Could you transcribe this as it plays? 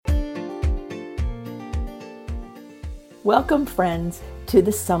Welcome, friends, to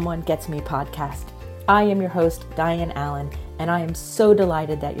the Someone Gets Me podcast. I am your host, Diane Allen, and I am so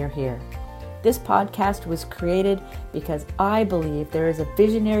delighted that you're here. This podcast was created because I believe there is a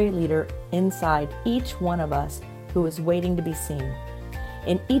visionary leader inside each one of us who is waiting to be seen.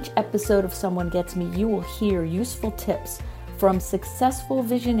 In each episode of Someone Gets Me, you will hear useful tips from successful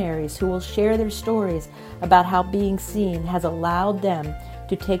visionaries who will share their stories about how being seen has allowed them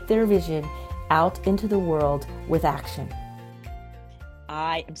to take their vision out into the world with action.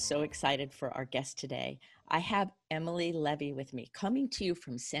 I am so excited for our guest today. I have Emily Levy with me, coming to you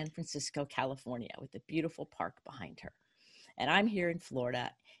from San Francisco, California, with a beautiful park behind her. And I'm here in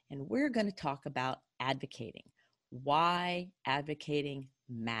Florida, and we're going to talk about advocating, why advocating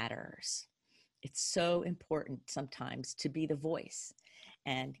matters. It's so important sometimes to be the voice.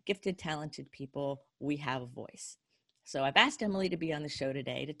 And gifted, talented people, we have a voice. So I've asked Emily to be on the show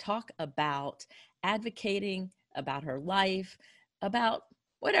today to talk about advocating, about her life, about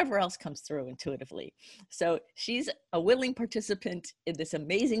whatever else comes through intuitively. So she's a willing participant in this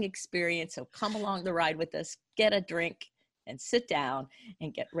amazing experience. So come along the ride with us, get a drink, and sit down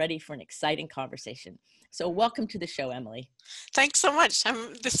and get ready for an exciting conversation. So welcome to the show, Emily. Thanks so much.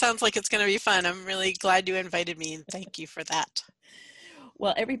 This sounds like it's going to be fun. I'm really glad you invited me, and thank you for that.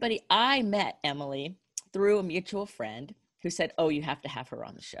 Well, everybody, I met Emily through a mutual friend who said, oh, you have to have her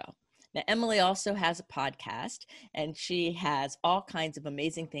on the show. Now, Emily also has a podcast, and she has all kinds of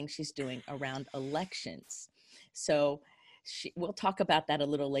amazing things she's doing around elections. So we'll talk about that a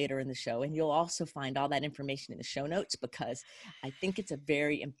little later in the show, and you'll also find all that information in the show notes because I think it's a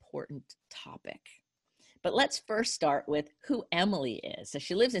very important topic. But let's first start with who Emily is. So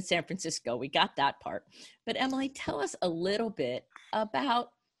she lives in San Francisco. We got that part. But Emily, tell us a little bit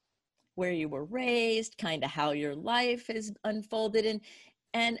about where you were raised, kind of how your life has unfolded,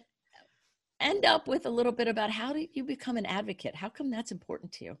 and end up with a little bit about how did you become an advocate? How come that's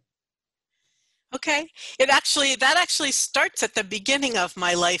important to you? Okay, that actually starts at the beginning of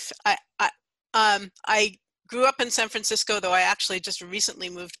my life. I grew up in San Francisco, though I actually just recently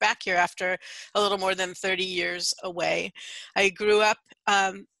moved back here after a little more than 30 years away. I grew up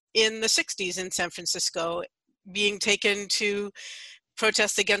in the 60s in San Francisco, being taken to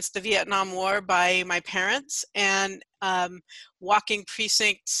protest against the Vietnam War by my parents and walking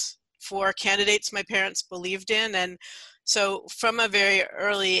precincts for candidates my parents believed in. And so from a very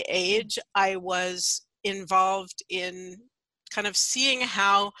early age, I was involved in kind of seeing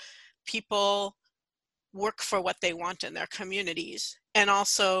how people work for what they want in their communities, and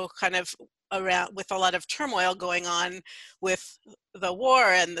also kind of around with a lot of turmoil going on with the war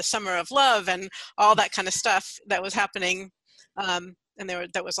and the Summer of Love and all that kind of stuff that was happening. And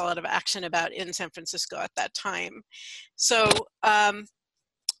there was a lot of action about in San Francisco at that time. So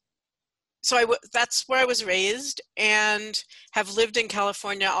that's where I was raised, and have lived in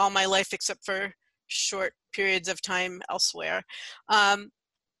California all my life except for short periods of time elsewhere.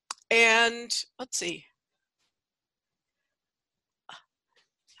 And let's see,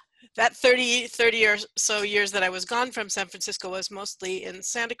 that 30 or so years that I was gone from San Francisco was mostly in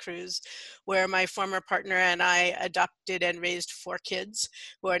Santa Cruz, where my former partner and I adopted and raised 4 kids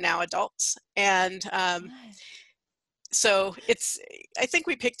who are now adults. And so I think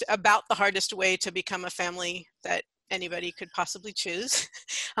we picked about the hardest way to become a family that anybody could possibly choose,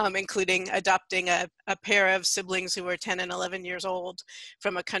 including adopting a pair of siblings who were 10 and 11 years old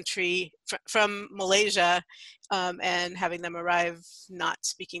from a country, from Malaysia, and having them arrive not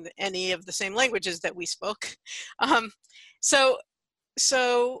speaking any of the same languages that we spoke. So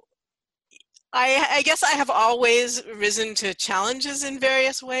I guess I have always risen to challenges in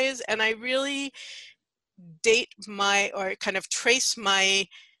various ways, and I really trace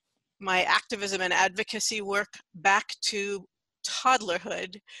my activism and advocacy work back to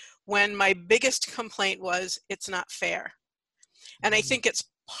toddlerhood, when my biggest complaint was it's not fair. And I think it's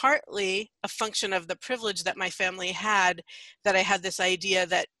partly a function of the privilege that my family had, that I had this idea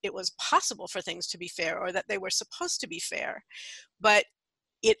that it was possible for things to be fair, or that they were supposed to be fair. But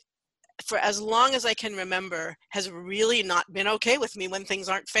it, for as long as I can remember, has really not been okay with me when things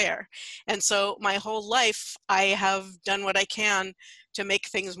aren't fair. And so my whole life, I have done what I can to make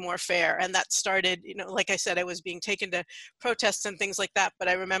things more fair. And that started, like I said, I was being taken to protests and things like that. But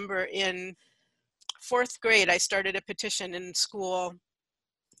I remember in 4th grade, I started a petition in school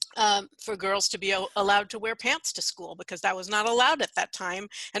for girls to be allowed to wear pants to school, because that was not allowed at that time,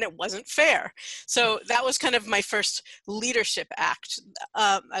 and it wasn't fair. So that was kind of my first leadership act,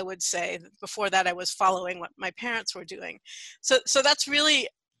 I would say. Before that, I was following what my parents were doing. So that's really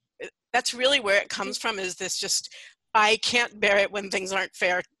where it comes from, is this just, I can't bear it when things aren't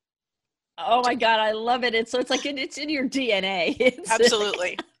fair Oh my God, I love it. It's like it's in your DNA.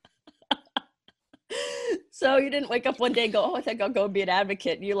 Absolutely. So you didn't wake up one day and go, oh, I think I'll go be an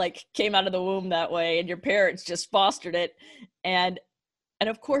advocate. And you like came out of the womb that way, and your parents just fostered it. And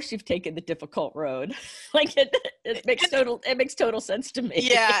of course you've taken the difficult road. Like it makes total sense to me.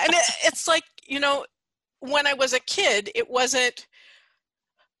 Yeah. And it's like, when I was a kid, it wasn't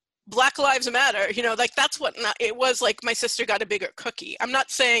Black Lives Matter, like that's what it was. Like my sister got a bigger cookie. I'm not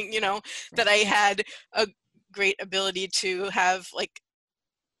saying, that I had a great ability to have like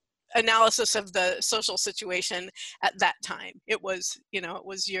analysis of the social situation at that time. It was, it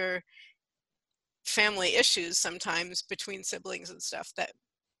was your family issues sometimes between siblings and stuff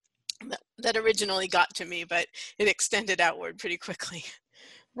that originally got to me, but it extended outward pretty quickly.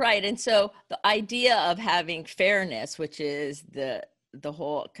 Right. And so the idea of having fairness, which is the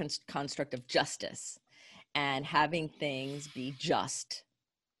whole construct of justice, and having things be just,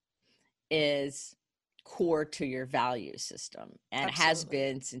 is core to your value system, and Absolutely. has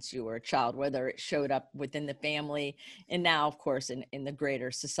been since you were a child, whether it showed up within the family and now of course in the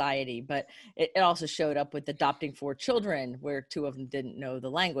greater society. But it also showed up with adopting 4 children where 2 of them didn't know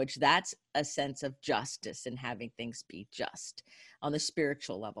the language. That's a sense of justice and having things be just on the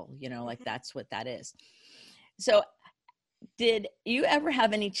spiritual level, like that's what that is. So did you ever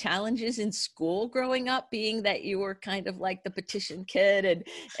have any challenges in school growing up, being that you were kind of like the petition kid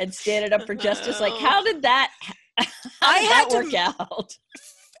and standing up for justice? Like, how did that work out?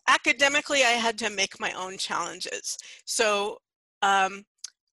 Academically, I had to make my own challenges. So I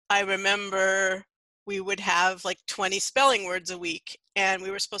remember we would have like 20 spelling words a week, and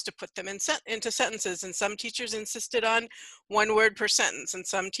we were supposed to put them into sentences. And some teachers insisted on 1 word per sentence, and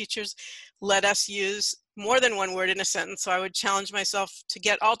some teachers let us use more than 1 word in a sentence. So I would challenge myself to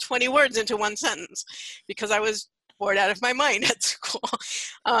get all 20 words into 1 sentence because I was bored out of my mind at school.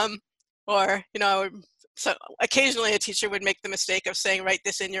 So occasionally a teacher would make the mistake of saying, write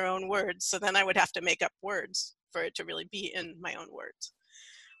this in your own words. So then I would have to make up words for it to really be in my own words.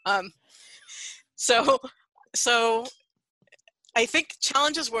 So I think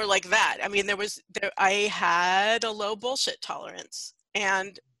challenges were like that. I mean, I had a low bullshit tolerance,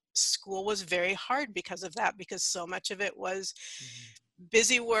 and school was very hard because of that, because so much of it was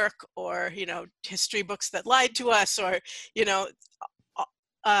busy work, or, history books that lied to us, or,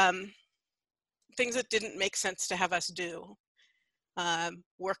 things that didn't make sense to have us do,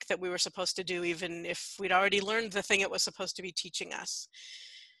 work that we were supposed to do, even if we'd already learned the thing it was supposed to be teaching us.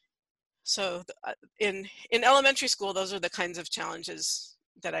 So in elementary school, those are the kinds of challenges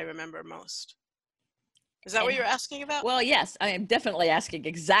that I remember most. Is that what you're asking about? Well, yes, I am definitely asking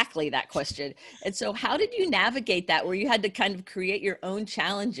exactly that question. And so how did you navigate that, where you had to kind of create your own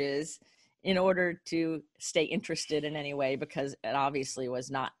challenges in order to stay interested in any way? Because it obviously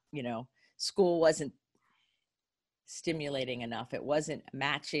was not, school wasn't stimulating enough. It wasn't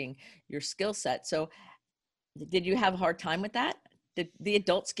matching your skill set. So did you have a hard time with that? Did the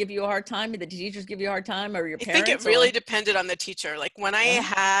adults give you a hard time? Did the teachers give you a hard time, or your parents? I think it really depended on the teacher. Like when I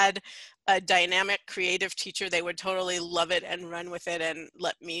had a dynamic, creative teacher, they would totally love it and run with it and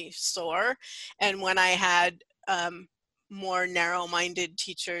let me soar. And when I had more narrow-minded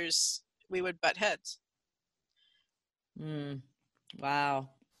teachers, we would butt heads.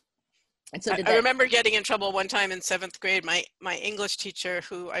 Wow. And so I remember getting in trouble one time in 7th grade. My English teacher,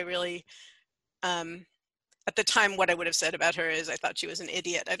 who I really, at the time, what I would have said about her is I thought she was an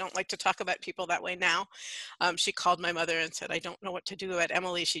idiot. I don't like to talk about people that way now. She called my mother and said, I don't know what to do about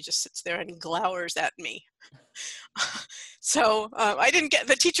Emily. She just sits there and glowers at me. So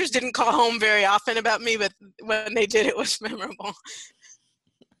the teachers didn't call home very often about me, but when they did, it was memorable.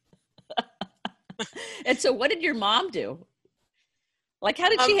 And so what did your mom do? Like, how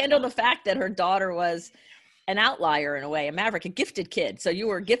did she handle the fact that her daughter was an outlier in a way, a maverick, a gifted kid? So you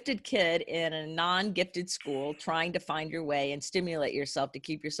were a gifted kid in a non-gifted school trying to find your way and stimulate yourself to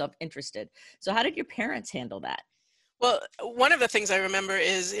keep yourself interested. So how did your parents handle that? Well, one of the things I remember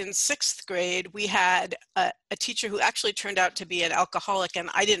is in 6th grade, we had a teacher who actually turned out to be an alcoholic,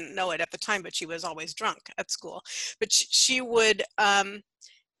 and I didn't know it at the time, but she was always drunk at school. But she would,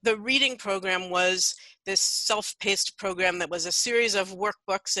 the reading program was this self-paced program that was a series of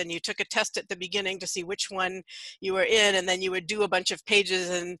workbooks, and you took a test at the beginning to see which one you were in, and then you would do a bunch of pages,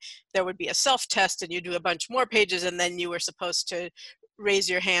 and there would be a self-test, and you do a bunch more pages, and then you were supposed to raise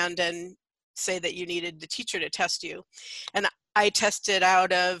your hand and say that you needed the teacher to test you. And I tested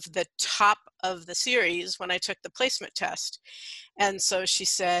out of the top of the series when I took the placement test. And so she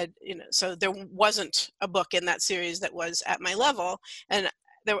said, so there wasn't a book in that series that was at my level. And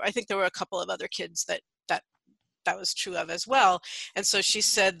I think there were a couple of other kids that that was true of as well. And so she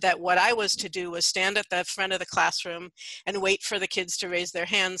said that what I was to do was stand at the front of the classroom and wait for the kids to raise their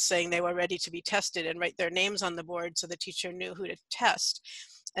hands saying they were ready to be tested and write their names on the board so the teacher knew who to test.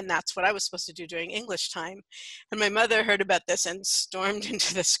 And that's what I was supposed to do during English time. And my mother heard about this and stormed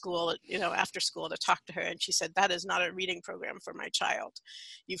into the school, after school to talk to her. And she said, that is not a reading program for my child.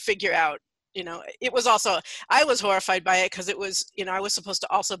 You figure out, it was also, I was horrified by it because it was, I was supposed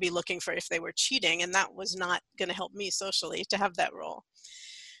to also be looking for if they were cheating, and that was not going to help me socially to have that role.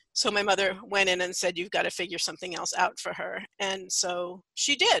 So my mother went in and said, you've got to figure something else out for her. And so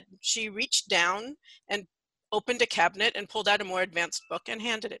she did. She reached down and opened a cabinet and pulled out a more advanced book and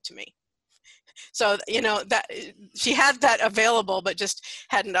handed it to me. So, that she had that available, but just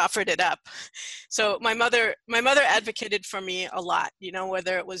hadn't offered it up. So my mother advocated for me a lot,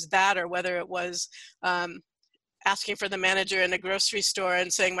 whether it was that or whether it was asking for the manager in a grocery store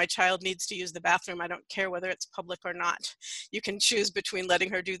and saying my child needs to use the bathroom. I don't care whether it's public or not. You can choose between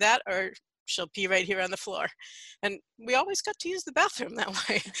letting her do that or she'll pee right here on the floor. And we always got to use the bathroom that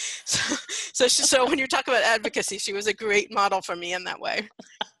way. So when you talk about advocacy, she was a great model for me in that way.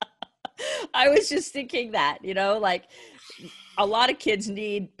 I was just thinking that, like a lot of kids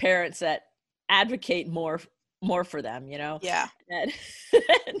need parents that advocate more for them, Yeah. And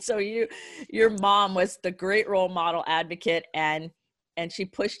so your mom was the great role model advocate, and she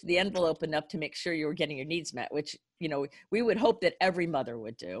pushed the envelope enough to make sure you were getting your needs met, which, we would hope that every mother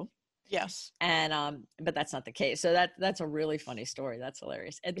would do. Yes. And, but that's not the case. So that's a really funny story. That's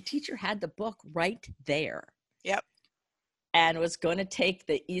hilarious. And the teacher had the book right there. Yep. And was going to take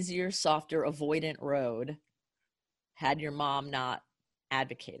the easier, softer, avoidant road had your mom not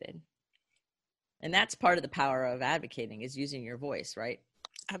advocated. And that's part of the power of advocating, is using your voice, right?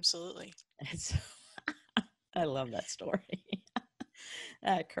 Absolutely. I love that story.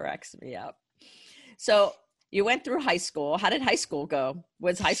 That cracks me up. So you went through high school. How did high school go?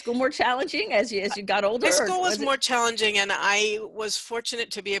 Was high school more challenging as you got older? High school was more challenging, and I was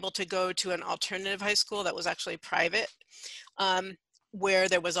fortunate to be able to go to an alternative high school that was actually private, where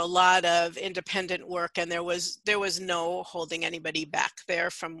there was a lot of independent work, and there was no holding anybody back there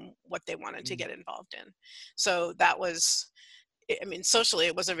from what they wanted to get involved in. So that was, socially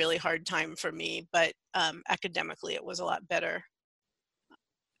it was a really hard time for me, but academically it was a lot better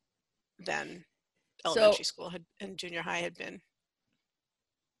than elementary school and junior high had been.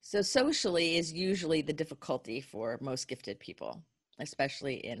 So socially is usually the difficulty for most gifted people,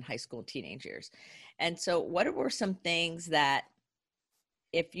 especially in high school, teenage years. And so what were some things that,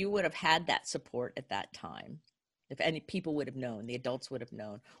 if you would have had that support at that time, if any people would have known, the adults would have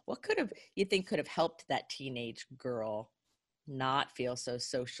known, what you think could have helped that teenage girl not feel so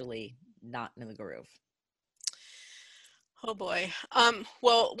socially not in the groove? Oh boy.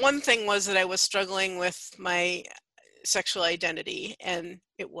 Well, one thing was that I was struggling with my sexual identity, and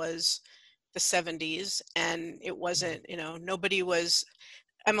it was the 70s, and it wasn't,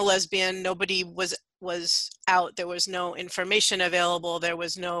 I'm a lesbian, nobody was out, there was no information available, there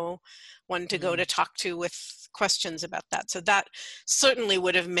was no one to go to talk to with questions about that. So that certainly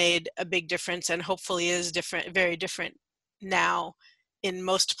would have made a big difference, and hopefully is very different now in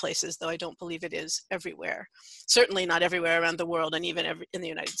most places, though I don't believe it is everywhere. Certainly not everywhere around the world, and even in the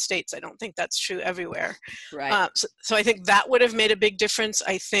United States, I don't think that's true everywhere. Right. So I think that would have made a big difference.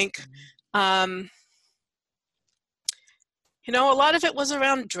 I think, a lot of it was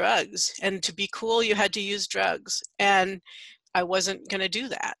around drugs, and to be cool, you had to use drugs, and I wasn't going to do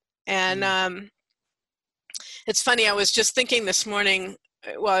that. And it's funny, I was just thinking this morning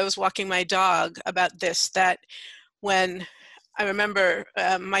while I was walking my dog about this, that when I remember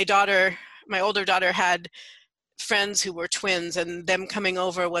my older daughter had friends who were twins, and them coming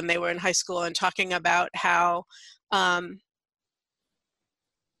over when they were in high school and talking about how,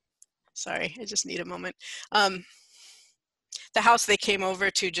 sorry, I just need a moment. The house they came over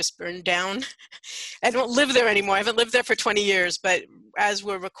to just burned down. I don't live there anymore. I haven't lived there for 20 years, but as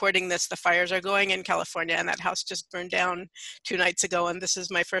we're recording this, the fires are going in California, and that house just burned down 2 nights ago. And this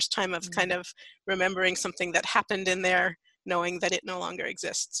is my first time of kind of remembering something that happened in there, knowing that it no longer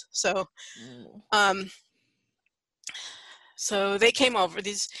exists. So, so they came over,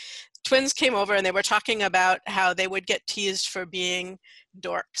 these twins came over, and they were talking about how they would get teased for being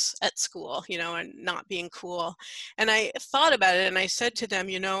dorks at school, and not being cool. And I thought about it, and I said to them,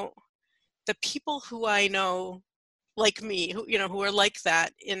 the people who I know, like me, who are like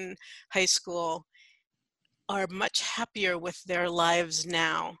that in high school, are much happier with their lives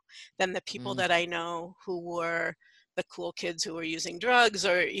now than the people that I know who were the cool kids who were using drugs,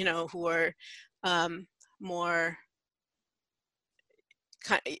 or, who were more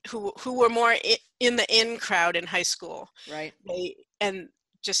who were more in the in crowd in high school. Right. And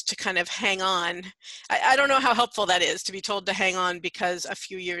just to kind of hang on. I don't know how helpful that is, to be told to hang on, because a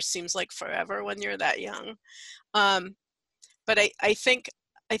few years seems like forever when you're that young. But I think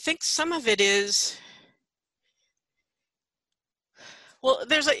some of it is, well,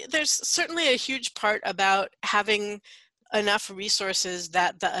 there's certainly a huge part about having enough resources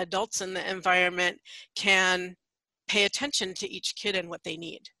that the adults in the environment can pay attention to each kid and what they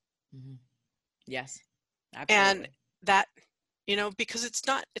need. Mm-hmm. Yes, absolutely. And that, because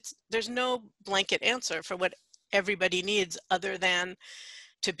there's no blanket answer for what everybody needs other than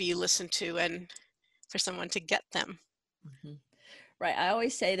to be listened to and for someone to get them. Mm-hmm. Right. I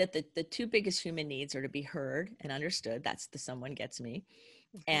always say that the two biggest human needs are to be heard and understood. That's the someone gets me.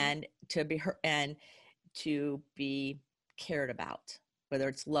 Mm-hmm. And to be heard and to be cared about, whether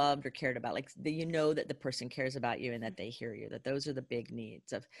it's loved or cared about, like that the person cares about you and that they hear you, that those are the big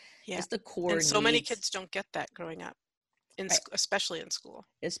needs of just the core and so needs. Many kids don't get that growing up, especially in school.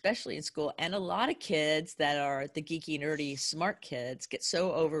 And a lot of kids that are the geeky, nerdy, smart kids get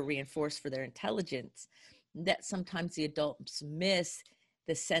so over reinforced for their intelligence that sometimes the adults miss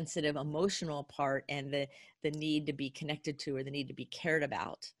the sensitive emotional part and the need to be connected to, or the need to be cared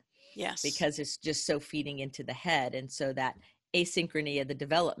about. Yes. Because it's just so feeding into the head. And so that asynchrony of the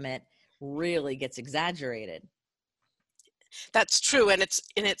development really gets exaggerated. That's true. And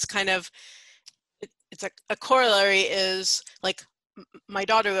it's kind of, it's a corollary is like my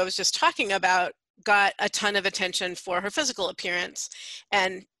daughter, who I was just talking about, got a ton of attention for her physical appearance.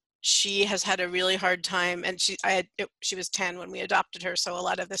 And she has had a really hard time, and she was 10 when we adopted her, so a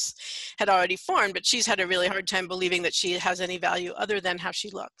lot of this had already formed, but she's had a really hard time believing that she has any value other than how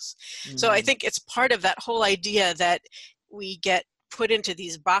she looks. Mm-hmm. So I think it's part of that whole idea that we get put into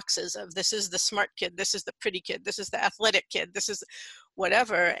these boxes of, this is the smart kid, this is the pretty kid, this is the athletic kid, this is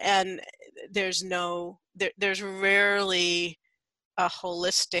whatever, and there's rarely a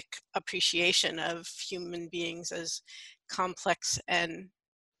holistic appreciation of human beings as complex and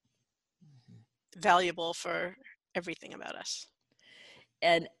valuable for everything about us.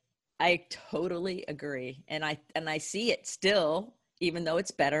 And I totally agree. And I see it still, even though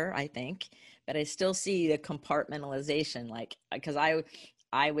it's better, I think, but I still see the compartmentalization, like, because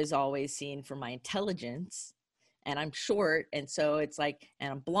I was always seen for my intelligence, and I'm short. And so it's like,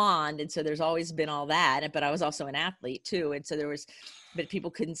 and I'm blonde. And so there's always been all that, but I was also an athlete too. And so but people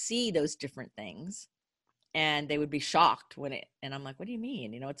couldn't see those different things. And they would be shocked and I'm like, what do you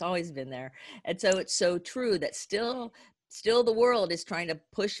mean? It's always been there. And so it's so true that still the world is trying to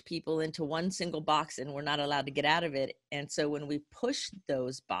push people into one single box, and we're not allowed to get out of it. And so when we push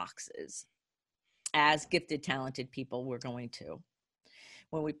those boxes as gifted, talented people,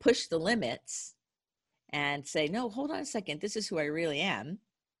 when we push the limits and say, no, hold on a second, this is who I really am.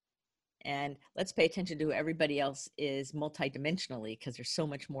 And let's pay attention to who everybody else is multidimensionally, because there's so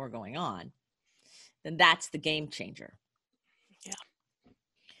much more going on. Then that's the game changer. Yeah.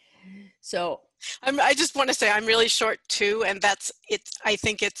 So I just want to say I'm really short too, and I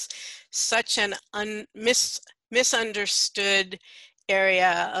think it's such an misunderstood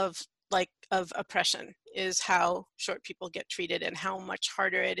area of oppression, is how short people get treated and how much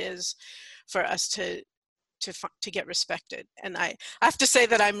harder it is for us to get respected. And I have to say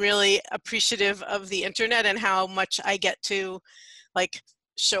that I'm really appreciative of the internet and how much I get to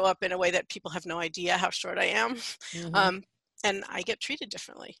show up in a way that people have no idea how short I am. Mm-hmm. And I get treated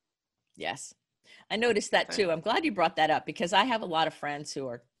differently. Yes. I noticed that too. I'm glad you brought that up, because I have a lot of friends who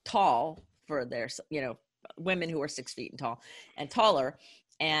are tall for their, women who are 6 feet tall and taller.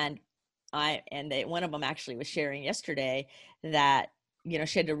 And one of them actually was sharing yesterday that,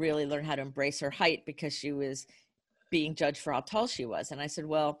 she had to really learn how to embrace her height because she was being judged for how tall she was. And I said,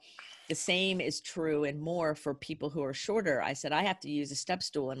 well, the same is true and more for people who are shorter. I said, I have to use a step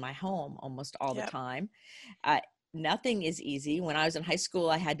stool in my home almost all the time. Nothing is easy. When I was in high school,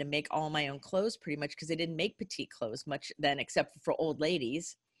 I had to make all my own clothes pretty much, because they didn't make petite clothes much then, except for old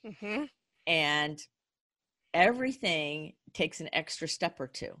ladies. Mm-hmm. And everything takes an extra step or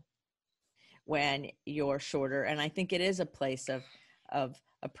two when you're shorter. And I think it is a place of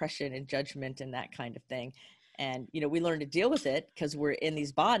oppression and judgment and that kind of thing. And, we learn to deal with it because we're in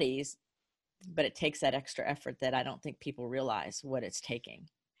these bodies, but it takes that extra effort that I don't think people realize what it's taking.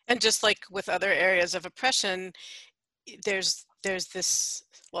 And just like with other areas of oppression, there's this,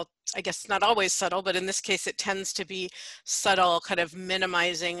 well, I guess it's not always subtle, but in this case, it tends to be subtle kind of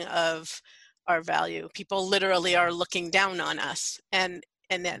minimizing of our value. People literally are looking down on us, and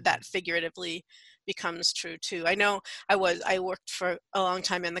that figuratively becomes true too. I know I worked for a long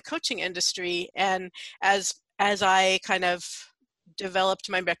time in the coaching industry, and as I kind of developed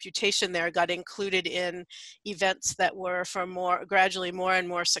my reputation there, got included in events that were for gradually more and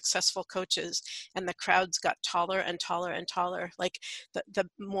more successful coaches, and the crowds got taller and taller and taller, like the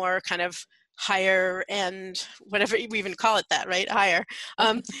more kind of higher end, whatever we even call it that, right? Higher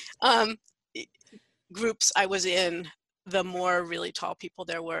groups I was in, the more really tall people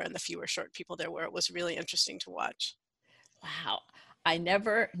there were and the fewer short people there were. It was really interesting to watch. Wow. I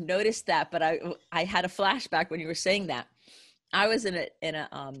never noticed that, but I had a flashback when you were saying that. I was in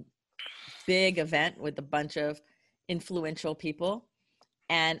a big event with a bunch of influential people,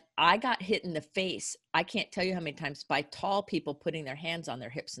 and I got hit in the face. I can't tell you how many times by tall people putting their hands on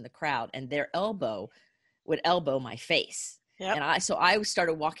their hips in the crowd, and their elbow would elbow my face. Yep. And I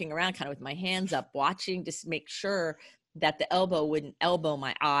started walking around kind of with my hands up, watching to make sure that the elbow wouldn't elbow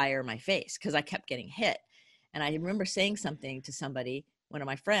my eye or my face, because I kept getting hit. And I remember saying something to somebody, one of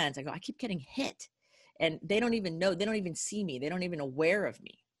my friends. I go, I keep getting hit, and they don't even know. They don't even see me. They don't even aware of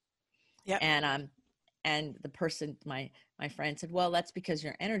me. Yeah. And the person, my friend said, well, that's because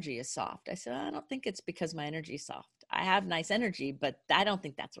your energy is soft. I said, I don't think it's because my energy is soft. I have nice energy, but I don't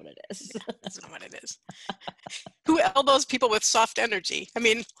think that's what it is. That's not what it is. Who elbows people with soft energy? I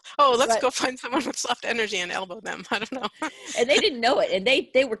mean, let's go find someone with soft energy and elbow them. I don't know. And they didn't know it. And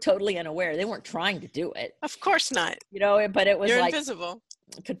they were totally unaware. They weren't trying to do it. Of course not. But it was You're like invisible.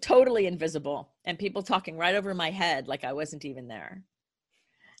 Totally invisible. And people talking right over my head like I wasn't even there.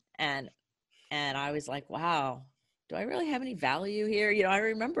 And I was like, wow, do I really have any value here? I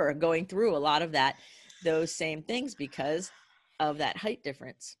remember going through a lot of those same things because of that height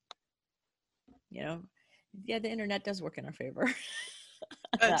difference. Yeah, the internet does work in our favor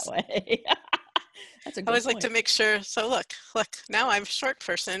that way. That's a good I always point. like to make sure. So look, now I'm a short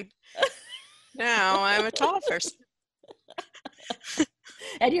person. Now I'm a tall person.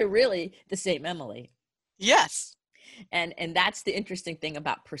 And you're really the same Emily. Yes. And that's the interesting thing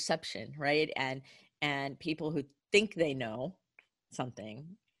about perception, right? And people who think they know something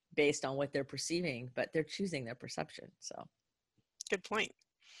based on what they're perceiving, but they're choosing their perception. So good point.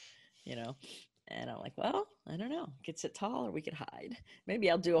 And I'm like, well, I don't know. We could sit tall or we could hide.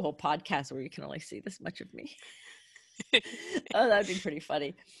 Maybe I'll do a whole podcast where you can only see this much of me. Oh, that'd be pretty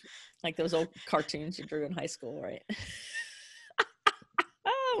funny. Like those old cartoons you drew in high school, right?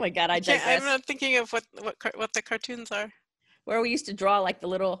 Oh my God, I digress. I'm not thinking of what the cartoons are. Where we used to draw like the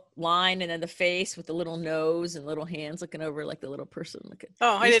little line and then the face with the little nose and little hands looking over like the little person.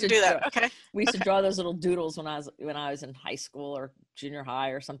 I didn't do that. Okay. We used to draw those little doodles when I was in high school or junior high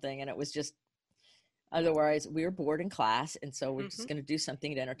or something, and it was just, otherwise we were bored in class, and so we're just going to do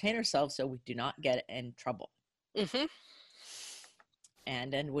something to entertain ourselves so we do not get in trouble. Mm-hmm.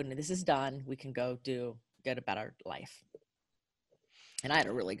 And then when this is done, we can go get about our life. And I had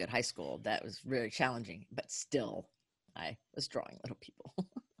a really good high school that was really challenging, but still I was drawing little people.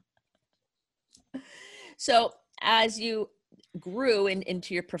 So as you grew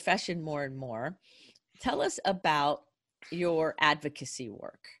into your profession more and more, tell us about your advocacy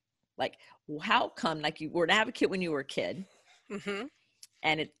work. Like, how come, like, you were an advocate when you were a kid,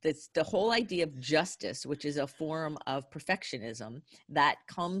 and it's the whole idea of justice, which is a form of perfectionism that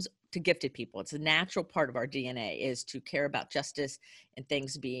comes to gifted people. It's a natural part of our DNA is to care about justice and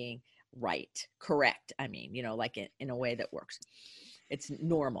things being right, correct. I mean, like in a way that works. It's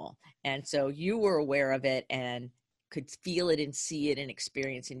normal. And so you were aware of it and could feel it and see it and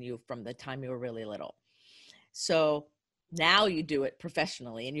experience in you from the time you were really little. So now you do it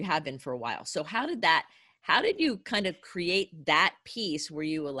professionally, and you have been for a while. So how did you kind of create that piece where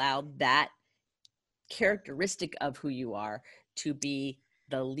you allowed that characteristic of who you are to be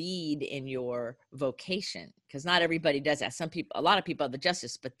the lead in your vocation? Because not everybody does that. A lot of people have the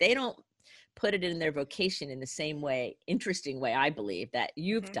justice, but they don't put it in their vocation in the same way, interesting way, I believe, that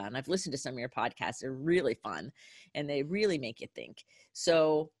you've done. I've listened to some of your podcasts. They're really fun and they really make you think.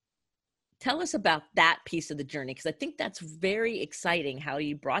 So tell us about that piece of the journey, because I think that's very exciting how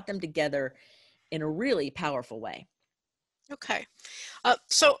you brought them together in a really powerful way. Okay.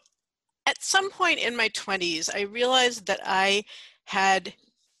 So at some point in my 20s, I realized that I had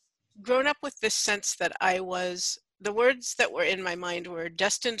grown up with this sense that the words that were in my mind were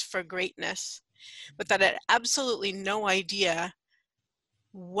destined for greatness, but that I had absolutely no idea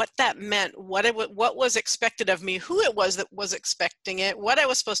what that meant, what was expected of me, who it was that was expecting it, what I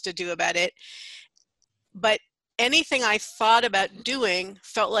was supposed to do about it. But anything I thought about doing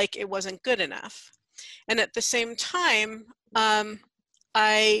felt like it wasn't good enough. And at the same time,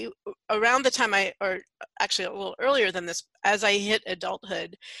 around the time or actually a little earlier than this, as I hit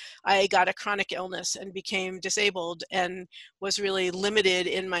adulthood, I got a chronic illness and became disabled and was really limited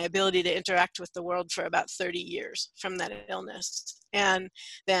in my ability to interact with the world for about 30 years from that illness. And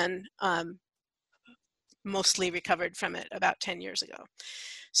then mostly recovered from it about 10 years ago.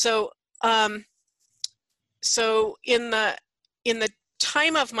 So, so in the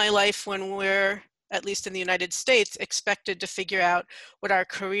time of my life when we're, at least in the United States, expected to figure out what our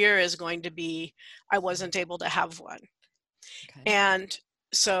career is going to be, I wasn't able to have one. Okay. And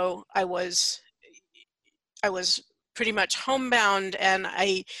so I was pretty much homebound, and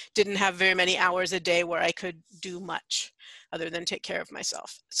I didn't have very many hours a day where I could do much other than take care of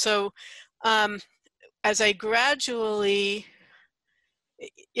myself. So as I gradually,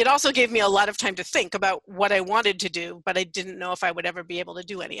 it also gave me a lot of time to think about what I wanted to do, but I didn't know if I would ever be able to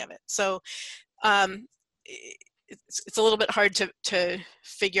do any of it. So it's a little bit hard to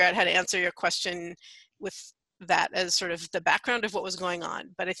figure out how to answer your question with that as sort of the background of what was going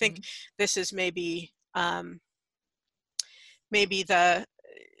on. But I think this is maybe the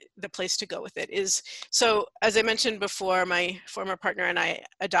place to go with it is, so as I mentioned before, my former partner and I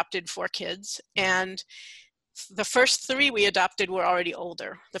adopted 4 kids, and the first 3 we adopted were already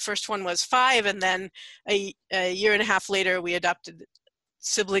older. The first one was 5, and then a year and a half later we adopted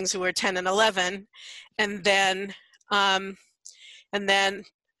siblings who were 10 and 11, and then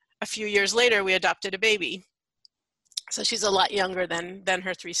a few years later we adopted a baby. So she's a lot younger than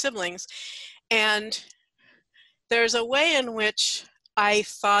her 3 siblings. And there's a way in which I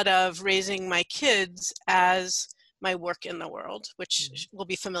thought of raising my kids as my work in the world, which will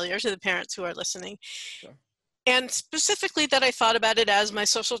be familiar to the parents who are listening. Sure. And specifically that I thought about it as my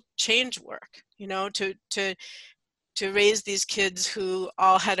social change work, you know, to raise these kids who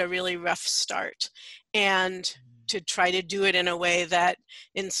all had a really rough start, and to try to do it in a way that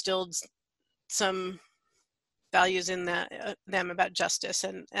instilled some values in them about justice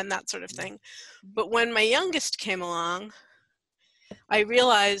and that sort of thing. But when my youngest came along, I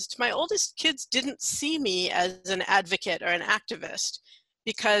realized my oldest kids didn't see me as an advocate or an activist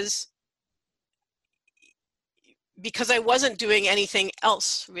because I wasn't doing anything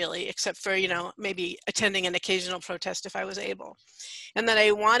else really, except for, you know, maybe attending an occasional protest if I was able. And that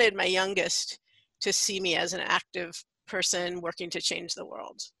I wanted my youngest to see me as an active person working to change the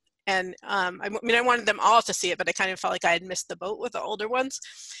world. And I mean, I wanted them all to see it, but I kind of felt like I had missed the boat with the older ones.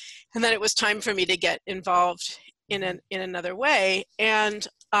 And that it was time for me to get involved in another way. And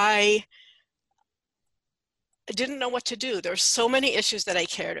I didn't know what to do. There were so many issues that I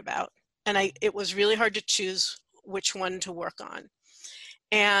cared about, and it was really hard to choose which one to work on.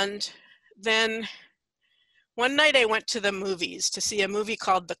 And then one night I went to the movies to see a movie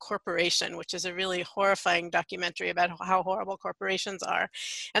called The Corporation, which is a really horrifying documentary about how horrible corporations are.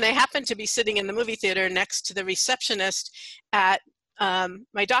 And I happened to be sitting in the movie theater next to the receptionist at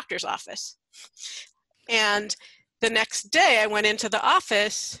my doctor's office. And the next day I went into the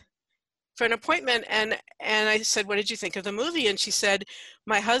office for an appointment, and I said, "What did you think of the movie?" And she said,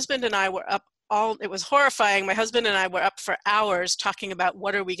 "My husband and I were up it was horrifying. My husband and I were up for hours talking about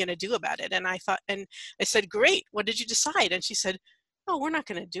what are we going to do about it." And I said, "Great, what did you decide?" And she said, "Oh, we're not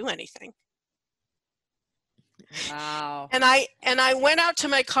going to do anything." Wow. And I went out to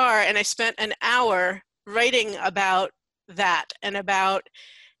my car and I spent an hour writing about that, and about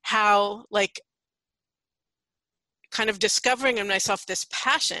how, like, kind of discovering in myself this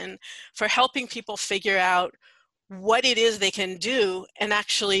passion for helping people figure out what it is they can do and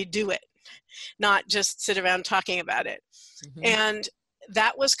actually do it, not just sit around talking about it. And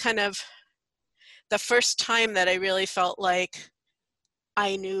that was kind of the first time that I really felt like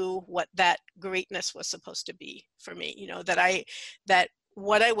I knew what that greatness was supposed to be for me. You know, that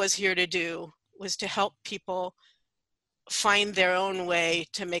what I was here to do was to help people find their own way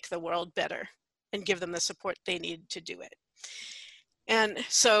to make the world better and give them the support they need to do it. And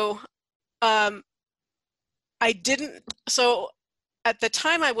so at the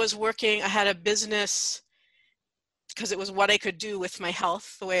time I was working, I had a business because it was what I could do with my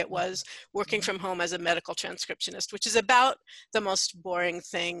health, the way it was, working from home as a medical transcriptionist, which is about the most boring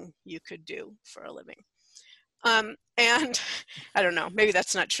thing you could do for a living. And I don't know, maybe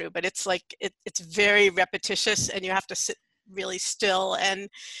that's not true, but it's like, it's very repetitious, and you have to sit really still, and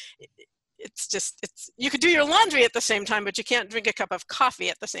you could do your laundry at the same time, but you can't drink a cup of coffee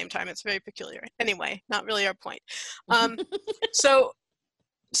at the same time. It's very peculiar. Anyway, not really our point. So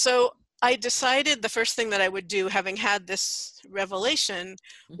I decided the first thing that I would do, having had this revelation,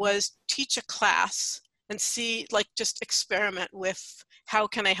 was teach a class and see, like, just experiment with how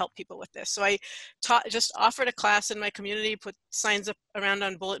can I help people with this. So I just offered a class in my community, put signs up around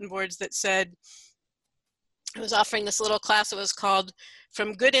on bulletin boards that said, I was offering this little class. It was called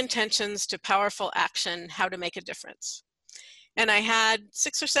From Good Intentions to Powerful Action, How to Make a Difference. And I had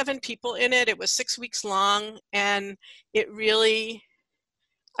 6 or 7 people in it. It was 6 weeks long, and it really,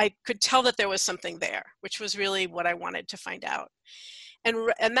 I could tell that there was something there, which was really what I wanted to find out.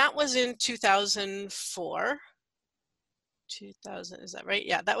 And that was in 2004. 2000, is that right?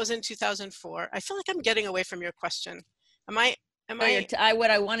 Yeah, that was in 2004. I feel like I'm getting away from your question.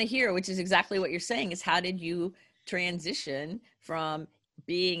 What I want to hear, which is exactly what you're saying, is how did you transition from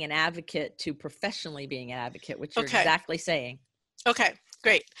being an advocate to professionally being an advocate, which you're exactly saying. Okay,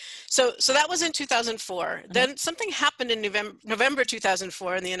 great. So that was in 2004. Then something happened in November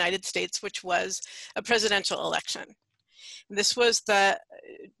 2004 in the United States, which was a presidential election. This was the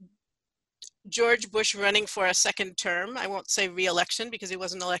George Bush running for a second term. I won't say re-election because he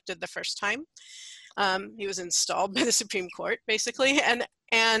wasn't elected the first time. He was installed by the Supreme Court, basically, and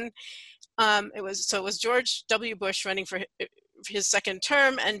it was George W. Bush running for his second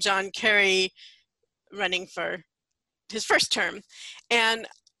term, and John Kerry running for his first term. And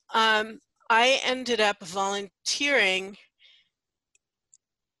I ended up volunteering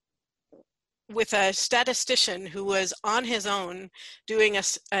with a statistician who was on his own doing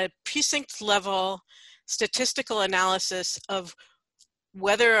a precinct level statistical analysis of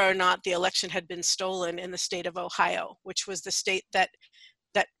whether or not the election had been stolen in the state of Ohio, which was the state that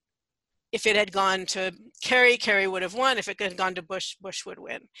if it had gone to Kerry, Kerry would have won. If it had gone to Bush, Bush would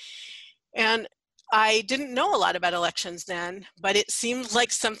win. And I didn't know a lot about elections then, but it seemed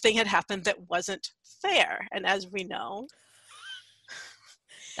like something had happened that wasn't fair. And as we know,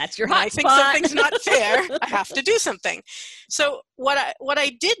 that's your hot I think something's not fair, I have to do something. So what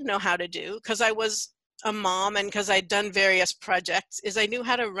I did know how to do, because I was a mom and because I'd done various projects, is I knew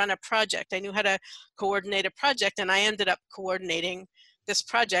how to run a project. I knew how to coordinate a project, and I ended up coordinating this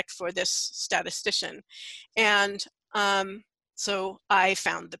project for this statistician. And so I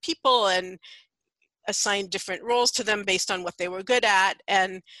found the people and assigned different roles to them based on what they were good at,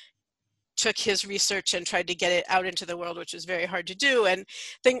 and took his research and tried to get it out into the world, which was very hard to do, and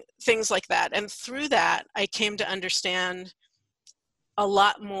things like that. And through that, I came to understand a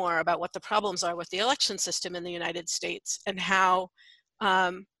lot more about what the problems are with the election system in the United States, and how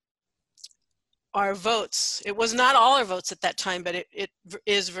our votes, it was not all our votes at that time, but it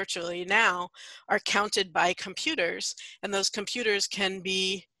is virtually now, are counted by computers, and those computers can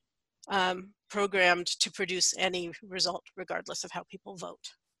be programmed to produce any result regardless of how people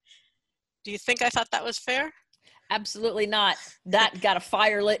vote. Do you think I thought that was fair? Absolutely not. That got a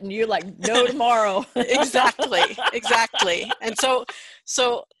fire lit and you're like, no tomorrow. Exactly. And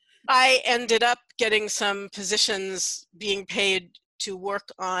so I ended up getting some positions being paid to work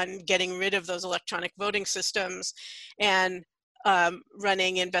on getting rid of those electronic voting systems, and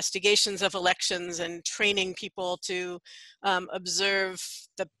running investigations of elections and training people to observe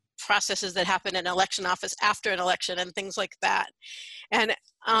the processes that happen in an election office after an election and things like that.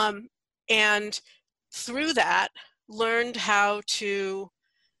 And through that, learned how to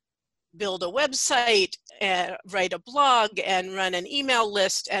build a website, and write a blog, and run an email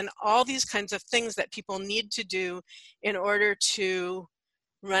list, and all these kinds of things that people need to do in order to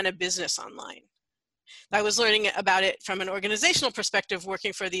run a business online. I was learning about it from an organizational perspective,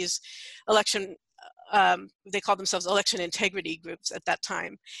 working for these election, they called themselves election integrity groups at that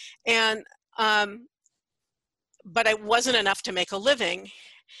time. And, but it wasn't enough to make a living.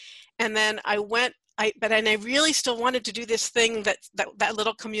 And then I really still wanted to do this thing that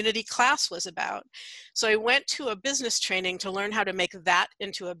little community class was about. So I went to a business training to learn how to make that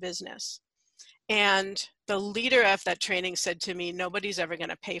into a business. And the leader of that training said to me, nobody's ever going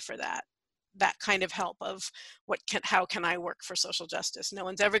to pay for that kind of help of how can I work for social justice? No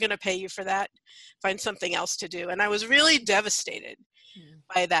one's ever going to pay you for that. Find something else to do. And I was really devastated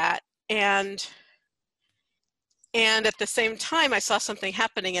by that. And at the same time, I saw something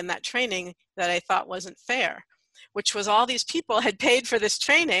happening in that training that I thought wasn't fair, which was all these people had paid for this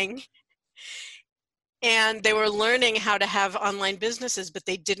training, and they were learning how to have online businesses, but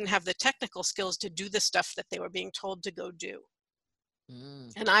they didn't have the technical skills to do the stuff that they were being told to go do.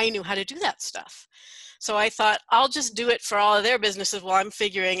 And I knew how to do that stuff. So I thought, I'll just do it for all of their businesses while I'm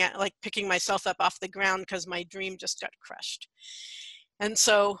figuring out, like, picking myself up off the ground because my dream just got crushed. And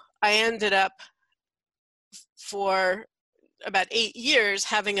so I ended up, for about 8 years,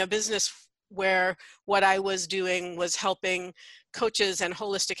 having a business where what I was doing was helping coaches and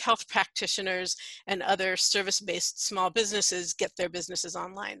holistic health practitioners and other service-based small businesses get their businesses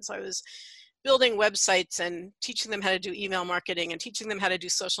online. So I was building websites and teaching them how to do email marketing and teaching them how to do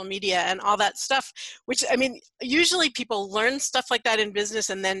social media and all that stuff, which, I mean, usually people learn stuff like that in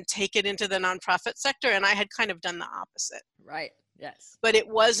business and then take it into the nonprofit sector. And I had kind of done the opposite. Right. Yes. But it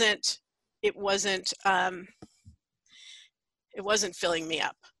wasn't filling me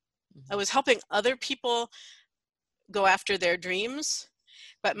up. I was helping other people go after their dreams,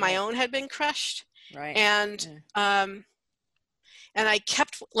 but my own had been crushed. Right. And, and I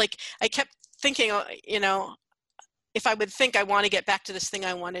kept thinking, you know, if I would think I want to get back to this thing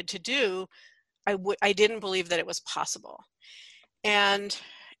I wanted to do, I didn't believe that it was possible. And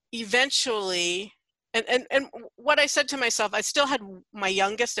eventually, and what I said to myself, I still had my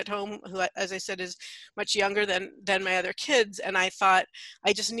youngest at home, who, as I said, is much younger than my other kids. And I thought,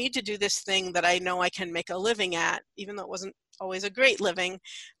 I just need to do this thing that I know I can make a living at, even though it wasn't always a great living,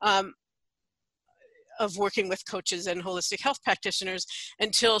 of working with coaches and holistic health practitioners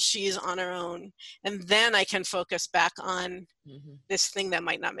until she's on her own. And then I can focus back on this thing that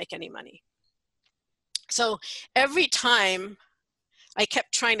might not make any money. So every time I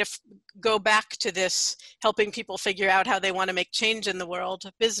kept trying to go back to this, helping people figure out how they want to make change in the world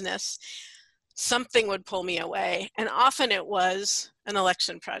of business, something would pull me away. And often it was an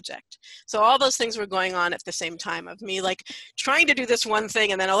election project. So all those things were going on at the same time, of me like trying to do this one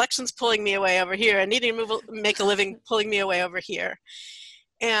thing and then elections pulling me away over here and needing to make a living pulling me away over here.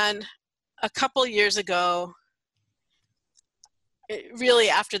 And a couple years ago, really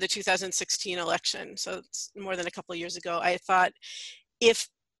after the 2016 election, so it's more than a couple of years ago, I thought, if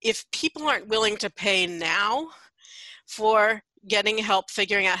people aren't willing to pay now for getting help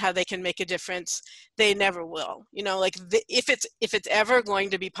figuring out how they can make a difference, they never will. You know, like if it's ever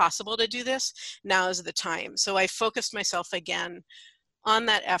going to be possible to do this, now is the time. So I focused myself again on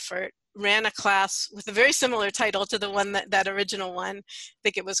that effort, ran a class with a very similar title to the one that original one. I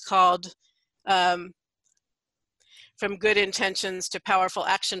think it was called From Good Intentions to Powerful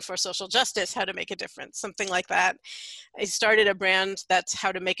Action for Social Justice, How to Make a Difference, something like that. I started a brand that's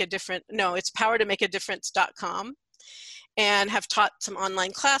it's powertomakeadifference.com, and have taught some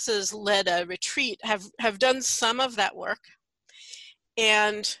online classes, led a retreat, have done some of that work.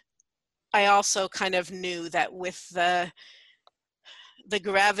 And I also kind of knew that with the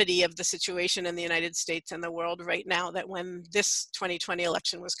gravity of the situation in the United States and the world right now, that when this 2020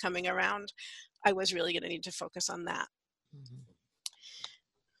 election was coming around, I was really going to need to focus on that.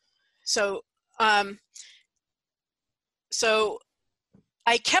 So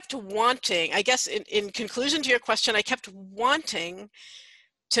I kept wanting, I guess in conclusion to your question, I kept wanting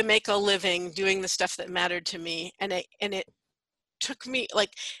to make a living doing the stuff that mattered to me. And it took me, like,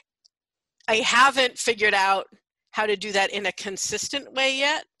 I haven't figured out how to do that in a consistent way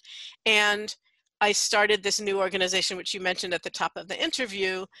yet. And I started this new organization, which you mentioned at the top of the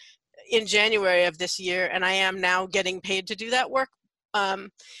interview, in January of this year, and I am now getting paid to do that work.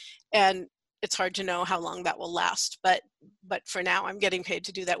 And it's hard to know how long that will last, but for now I'm getting paid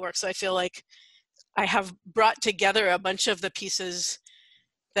to do that work. So I feel like I have brought together a bunch of the pieces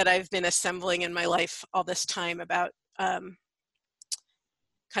that I've been assembling in my life all this time about kind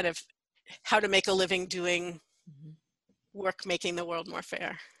of how to make a living doing work, making the world more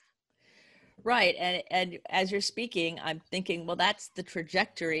fair. Right. And as you're speaking, I'm thinking, well, that's the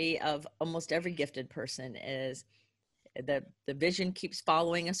trajectory of almost every gifted person, is the vision keeps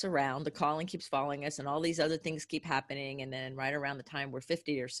following us around, the calling keeps following us, and all these other things keep happening. And then right around the time we're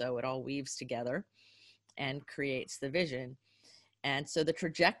 50 or so, it all weaves together and creates the vision. And so the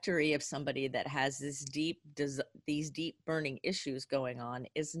trajectory of somebody that has these deep burning issues going on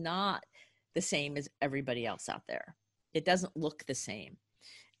is not the same as everybody else out there. It doesn't look the same.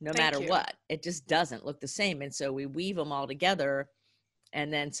 No matter what, it just doesn't look the same. And so we weave them all together,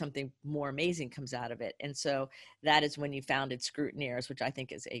 and then something more amazing comes out of it. And so that is when you founded Scrutineers, which I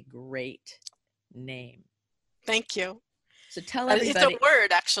think is a great name. Thank you. So tell everybody. It's a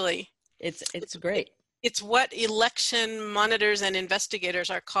word, actually. It's great. It's what election monitors and investigators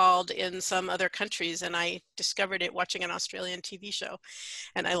are called in some other countries. And I discovered it watching an Australian TV show,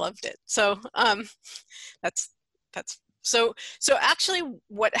 and I loved it. So So actually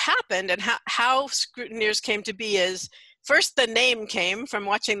what happened and how Scrutineers came to be is, first the name came from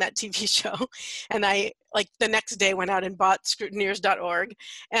watching that TV show, and I, like, the next day went out and bought scrutineers.org,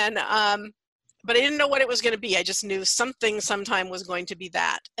 and but I didn't know what it was going to be. I just knew something sometime was going to be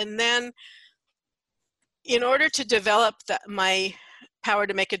that. And then in order to develop my Power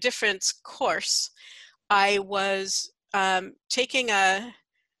to Make a Difference course, I was taking a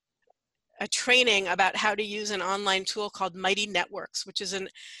training about how to use an online tool called Mighty Networks, which is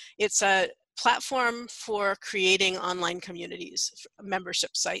it's a platform for creating online communities,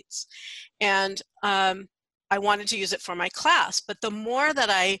 membership sites. And I wanted to use it for my class, but the more that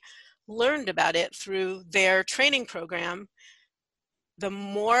I learned about it through their training program, the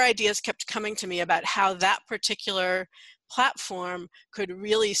more ideas kept coming to me about how that particular platform could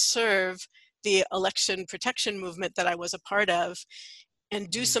really serve the election protection movement that I was a part of, and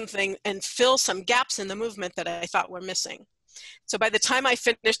do something and fill some gaps in the movement that I thought were missing. So by the time I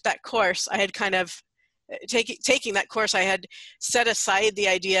finished that course, I had kind of, taking that course, I had set aside the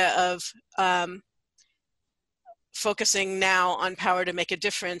idea of focusing now on power to make a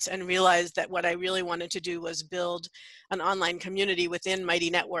difference, and realized that what I really wanted to do was build an online community within Mighty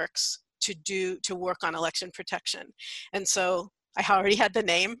Networks to work on election protection. And so I already had the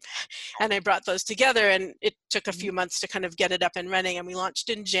name, and I brought those together, and it took a few months to kind of get it up and running, and we launched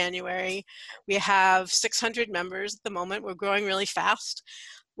in January. We have 600 members at the moment. We're growing really fast.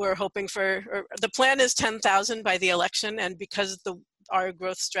 We're hoping the plan is 10,000 by the election, and because our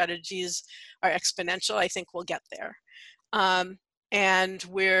growth strategies are exponential, I think we'll get there. And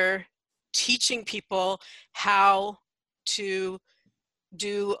we're teaching people how to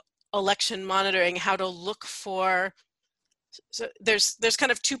do election monitoring, how to look for. So there's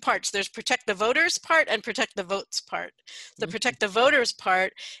kind of two parts. There's protect the voters part and protect the votes part. The protect the voters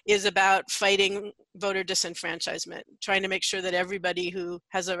part is about fighting voter disenfranchisement, trying to make sure that everybody who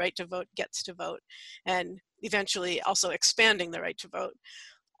has a right to vote gets to vote, and eventually also expanding the right to vote.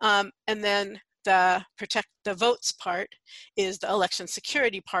 And then the protect the votes part is the election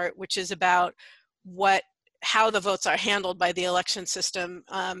security part, which is about how the votes are handled by the election system,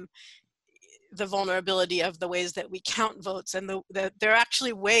 the vulnerability of the ways that we count votes, and there are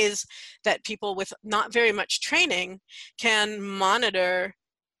actually ways that people with not very much training can monitor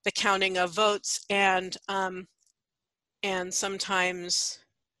the counting of votes, and sometimes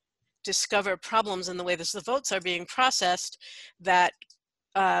discover problems in the way the votes are being processed that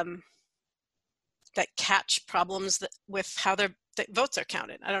catch problems with how the votes are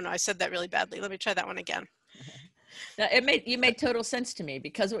counted. I don't know, I said that really badly. Let me try that one again. Now, you made total sense to me,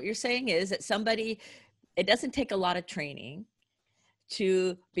 because what you're saying is that it doesn't take a lot of training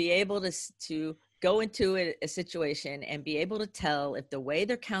to be able to go into a situation and be able to tell if the way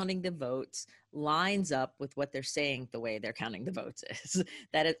they're counting the votes lines up with what they're saying the way they're counting the votes is,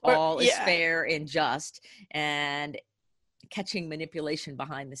 that it all is fair and just, and catching manipulation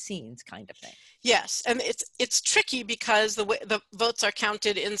behind the scenes kind of thing. Yes, and it's tricky because the way the votes are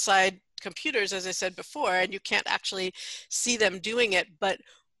counted inside computers, as I said before, and you can't actually see them doing it, but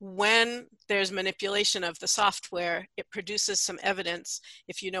when there's manipulation of the software, it produces some evidence.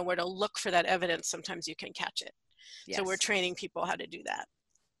 If you know where to look for that evidence, sometimes you can catch it. Yes. So we're training people how to do that.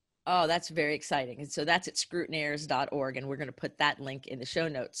 Oh, that's very exciting. And so that's at scrutineers.org, and we're going to put that link in the show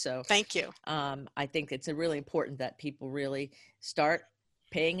notes. So thank you. I think it's really important that people really start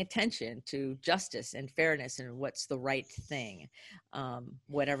paying attention to justice and fairness and what's the right thing,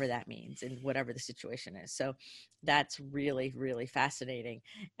 whatever that means and whatever the situation is. So that's really, really fascinating.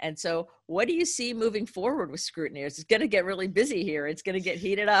 And so what do you see moving forward with Scrutineers? It's going to get really busy here. It's going to get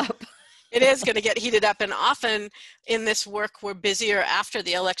heated up. It is going to get heated up, and often in this work we're busier after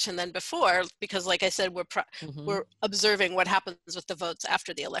the election than before, because like I said, we're observing what happens with the votes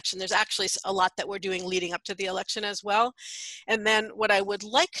after the election. There's actually a lot that we're doing leading up to the election as well. And then what I would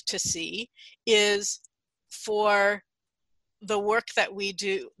like to see is for the work that we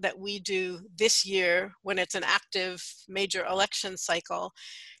do this year, when it's an active major election cycle,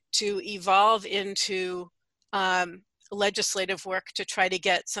 to evolve into legislative work to try to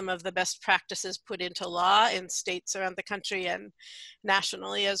get some of the best practices put into law in states around the country and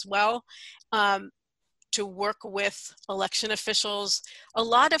nationally as well, to work with election officials, a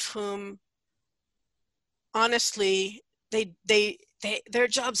lot of whom, honestly, their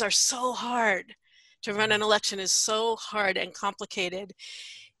jobs are so hard. To run an election is so hard and complicated.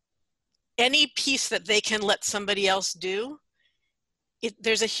 Any piece that they can let somebody else do,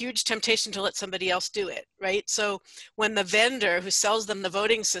 there's a huge temptation to let somebody else do it, right? So when the vendor who sells them the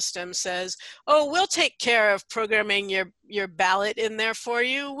voting system says, oh, we'll take care of programming your ballot in there for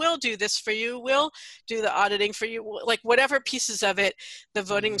you, we'll do this for you, we'll do the auditing for you, like whatever pieces of it the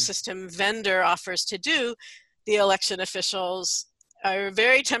voting system vendor offers to do, the election officials are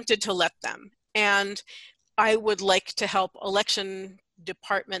very tempted to let them. And I would like to help election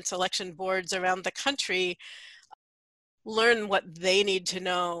departments, election boards around the country learn what they need to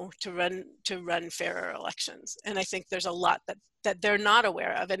know to run fairer elections. And I think there's a lot that they're not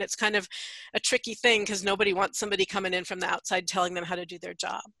aware of. And it's kind of a tricky thing because nobody wants somebody coming in from the outside telling them how to do their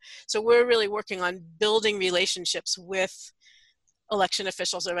job. So we're really working on building relationships with election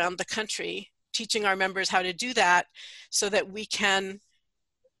officials around the country teaching our members how to do that so that we can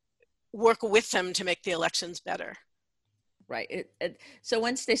work with them to make the elections better. Right. So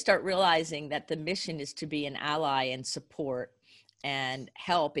once they start realizing that the mission is to be an ally and support and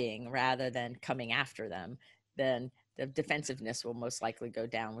helping rather than coming after them, then the defensiveness will most likely go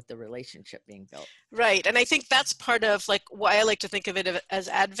down with the relationship being built. Right. And I think that's part of like why I like to think of it as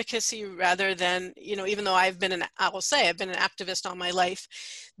advocacy rather than, even though I've been an activist all my life,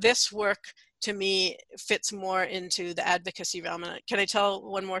 this work to me fits more into the advocacy realm. And can I tell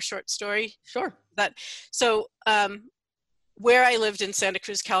one more short story? Sure. Where I lived in Santa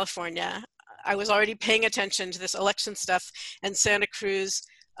Cruz, California, I was already paying attention to this election stuff, and Santa Cruz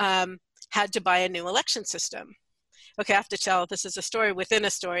had to buy a new election system. Okay, I have to tell, this is a story within a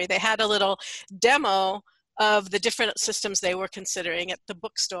story. They had a little demo of the different systems they were considering at the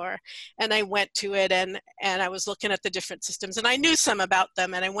bookstore. And I went to it and I was looking at the different systems, and I knew some about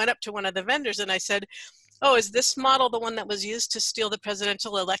them. And I went up to one of the vendors and I said, "Oh, is this model the one that was used to steal the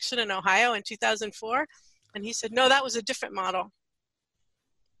presidential election in Ohio in 2004? And he said, "No, that was a different model."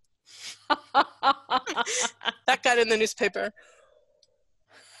 That got in the newspaper.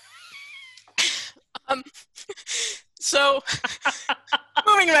 So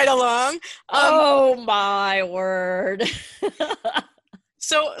moving right along. Oh my word.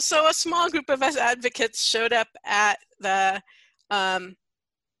 So a small group of us advocates showed up at the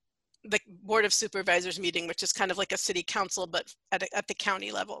Board of Supervisors meeting, which is kind of like a city council, but at the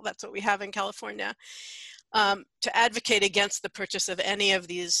county level. That's what we have in California, to advocate against the purchase of any of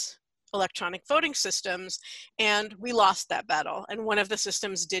these electronic voting systems. And we lost that battle. And one of the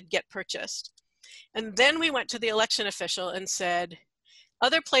systems did get purchased. And then we went to the election official and said,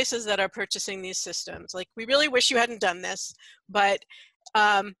 other places that are purchasing these systems, like, we really wish you hadn't done this, but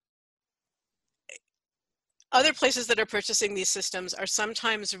other places that are purchasing these systems are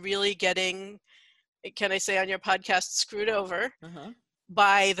sometimes really getting, can I say on your podcast, screwed over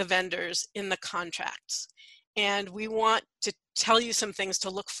by the vendors in the contracts. And we want to tell you some things to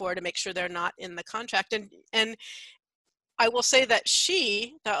look for to make sure they're not in the contract. And I will say that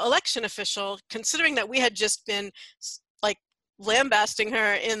the election official, considering that we had just been like lambasting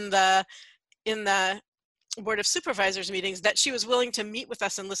her in the Board of Supervisors meetings, that she was willing to meet with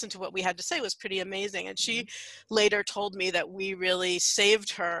us and listen to what we had to say was pretty amazing. And she later told me that we really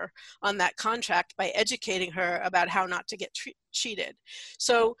saved her on that contract by educating her about how not to get cheated.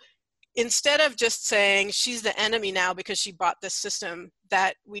 So instead of just saying she's the enemy now because she bought this system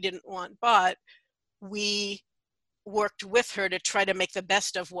that we didn't want bought, we worked with her to try to make the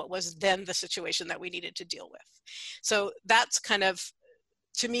best of what was then the situation that we needed to deal with. So that's kind of,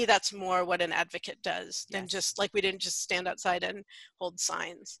 to me, that's more what an advocate does than just like, we didn't just stand outside and hold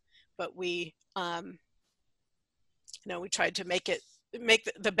signs, but we, we tried to make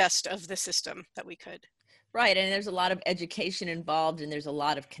the best of the system that we could. Right. And there's a lot of education involved, and there's a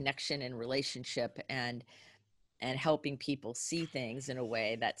lot of connection and relationship and helping people see things in a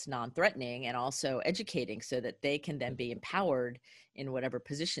way that's non-threatening, and also educating so that they can then be empowered in whatever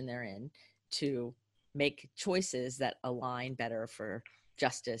position they're in to make choices that align better for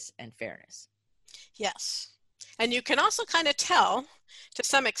justice and fairness. Yes. And you can also kind of tell to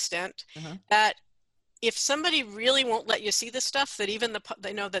some extent that if somebody really won't let you see the stuff, that even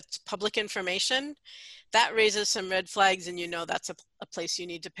they know that's public information, that raises some red flags, and that's a place you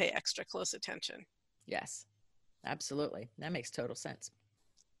need to pay extra close attention. Yes. Absolutely. That makes total sense.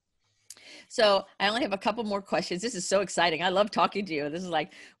 So I only have a couple more questions. This is so exciting. I love talking to you. This is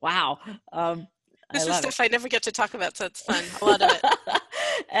like, wow. This is stuff I never get to talk about, so it's fun. A lot of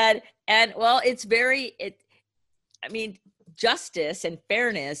it. and well, justice and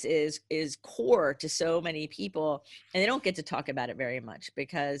fairness is core to so many people, and they don't get to talk about it very much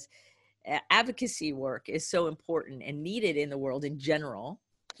because advocacy work is so important and needed in the world in general.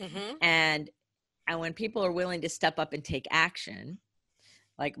 And when people are willing to step up and take action,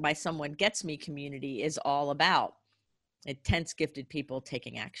 like my Someone Gets Me community is all about intense gifted people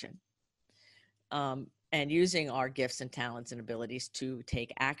taking action, and using our gifts and talents and abilities to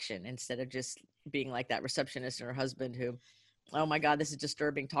take action instead of just being like that receptionist and her husband who, oh my God, this is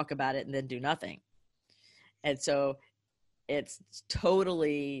disturbing, talk about it and then do nothing. And so it's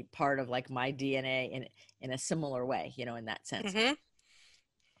totally part of like my DNA in a similar way, in that sense.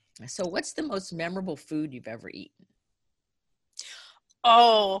 So what's the most memorable food you've ever eaten?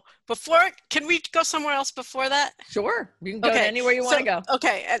 Oh, can we go somewhere else before that? Sure. You can go anywhere you want to go.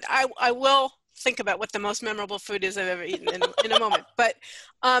 Okay. And I will think about what the most memorable food is I've ever eaten in a moment. But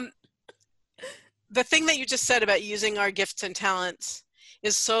the thing that you just said about using our gifts and talents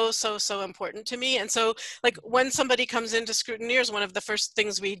is so, so, so important to me. And so like when somebody comes into Scrutineers, one of the first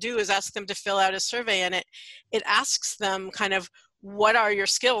things we do is ask them to fill out a survey, and it asks them kind of, what are your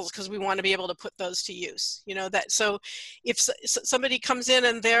skills? Because we want to be able to put those to use, you know, that. So if somebody comes in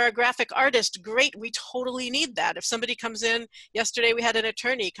and they're a graphic artist, great, we totally need that. If somebody comes in, yesterday we had an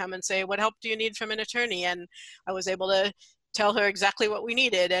attorney come and say, what help do you need from an attorney? And I was able to tell her exactly what we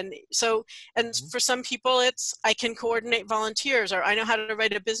needed. And so, and for some people it's, I can coordinate volunteers, or I know how to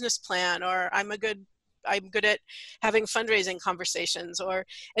write a business plan, or I'm good at having fundraising conversations, or,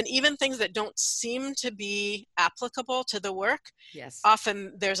 and even things that don't seem to be applicable to the work. Yes.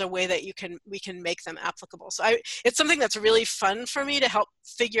 Often there's a way that we can make them applicable. So it's something that's really fun for me to help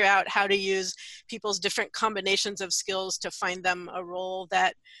figure out how to use people's different combinations of skills to find them a role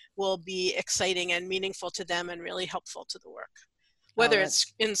that will be exciting and meaningful to them and really helpful to the work. Whether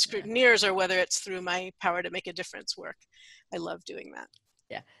it's in Scrutineers or whether it's through my Power to Make a Difference work. I love doing that.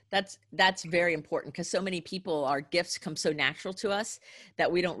 Yeah, that's very important, because so many people, our gifts come so natural to us that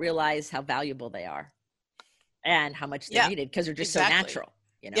we don't realize how valuable they are and how much they're needed, because they're just so natural,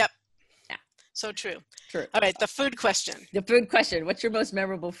 you know? Yep. Yeah. So true. True. All right, the food question. The food question. What's your most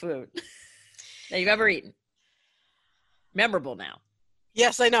memorable food that you've ever eaten? Memorable now.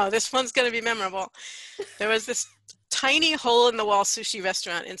 Yes, I know. This one's going to be memorable. There was this tiny hole-in-the-wall sushi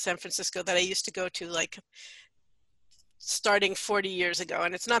restaurant in San Francisco that I used to go to, like, starting 40 years ago,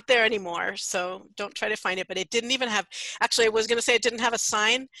 and it's not there anymore, so don't try to find it. But it didn't even have, actually I was going to say it didn't have a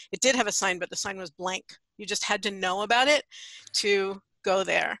sign. It did have a sign, but the sign was blank. You just had to know about it to go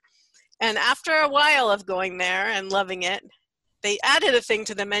there. And after a while of going there and loving it, they added a thing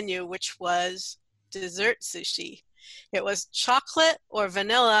to the menu, which was dessert sushi. It was chocolate or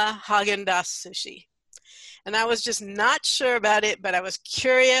vanilla Haagen-Dazs sushi. And I was just not sure about it, but I was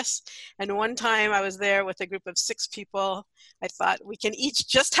curious. And one time I was there with a group of 6 people. I thought, we can each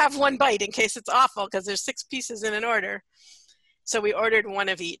just have one bite in case it's awful, because there's 6 pieces in an order. So we ordered one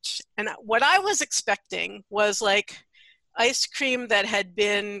of each. And what I was expecting was like ice cream that had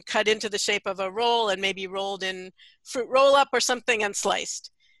been cut into the shape of a roll and maybe rolled in fruit roll-up or something and sliced.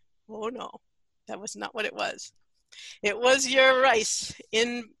 Oh no, that was not what it was. It was your rice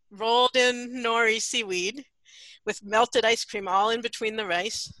rolled in nori seaweed with melted ice cream all in between the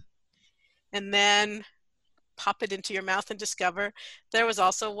rice, and then pop it into your mouth and discover there was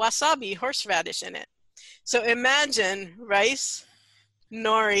also wasabi, horseradish, in it. So imagine rice,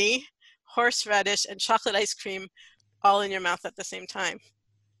 nori, horseradish, and chocolate ice cream all in your mouth at the same time.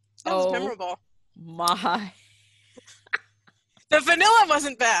 That was memorable. My. The vanilla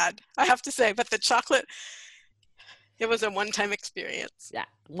wasn't bad, I have to say, but the chocolate, it was a one-time experience. Yeah,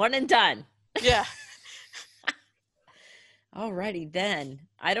 one and done. Yeah. Alrighty then.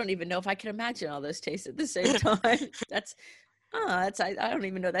 I don't even know if I can imagine all those tastes at the same time. I don't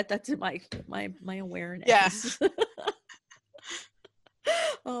even know that that's in my awareness. Yeah.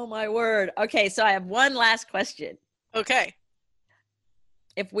 Oh my word. Okay, so I have one last question. Okay.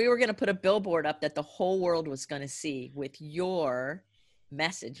 If we were going to put a billboard up that the whole world was going to see with your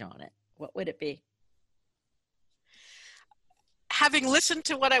message on it, what would it be? Having listened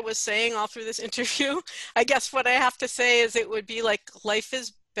to what I was saying all through this interview, I guess what I have to say is it would be like, life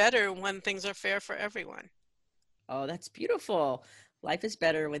is better when things are fair for everyone. Oh, that's beautiful. Life is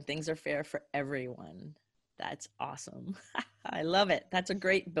better when things are fair for everyone. That's awesome. I love it. That's a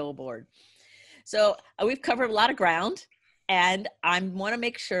great billboard. So we've covered a lot of ground, and I want to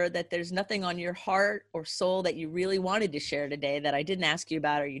make sure that there's nothing on your heart or soul that you really wanted to share today that I didn't ask you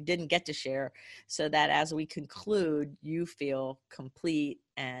about or you didn't get to share, so that as we conclude, you feel complete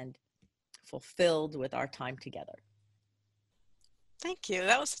and fulfilled with our time together. Thank you.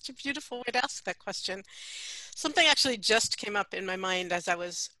 That was such a beautiful way to ask that question. Something actually just came up in my mind as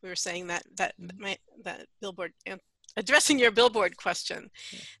we were saying that billboard, addressing your billboard question,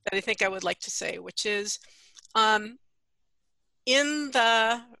 that I think I would like to say, which is, in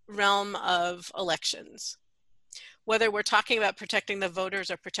the realm of elections, whether we're talking about protecting the voters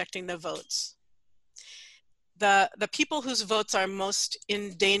or protecting the votes, the people whose votes are most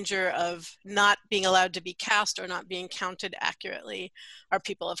in danger of not being allowed to be cast or not being counted accurately are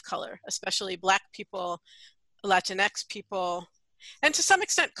people of color, especially Black people, Latinx people, and to some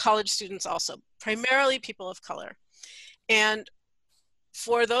extent college students also, primarily people of color. And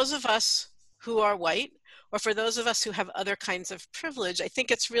for those of us who are white, or for those of us who have other kinds of privilege, I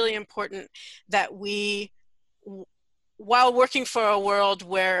think it's really important that we, while working for a world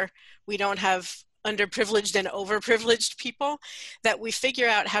where we don't have underprivileged and overprivileged people, that we figure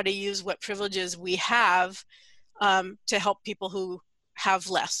out how to use what privileges we have to help people who have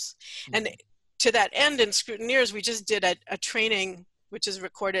less. And to that end, in Scrutineers, we just did a training which is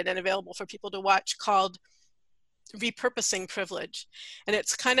recorded and available for people to watch, called Repurposing Privilege. And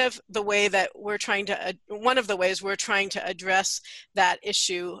it's kind of the way that we're trying to, one of the ways we're trying to address that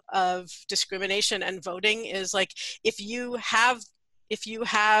issue of discrimination and voting is like, if you have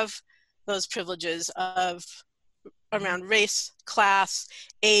those privileges of around race, class,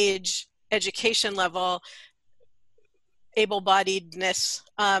 age, education level, able-bodiedness,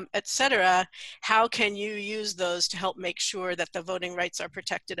 etc., how can you use those to help make sure that the voting rights are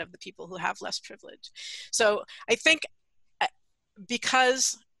protected of the people who have less privilege? So I think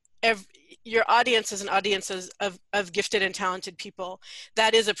because your audience is an audience of gifted and talented people,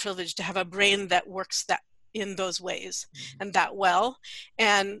 that is a privilege to have a brain that works that in those ways and that well.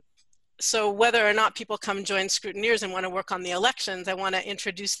 And so whether or not people come join Scrutineers and want to work on the elections, I want to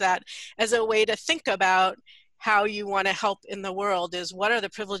introduce that as a way to think about how you want to help in the world, is what are the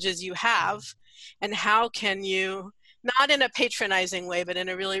privileges you have, and how can you, not in a patronizing way, but in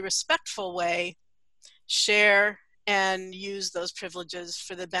a really respectful way, share and use those privileges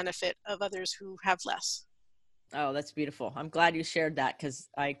for the benefit of others who have less. Oh, that's beautiful. I'm glad you shared that, because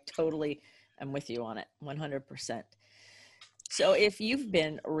I totally am with you on it, 100%. So if you've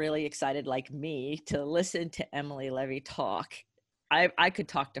been really excited like me to listen to Emily Levy talk, I could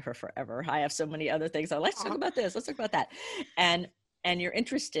talk to her forever. I have so many other things. Let's talk about this. Let's talk about that. And you're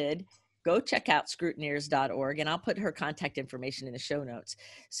interested, go check out scrutineers.org, and I'll put her contact information in the show notes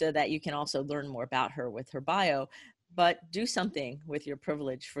so that you can also learn more about her with her bio. But do something with your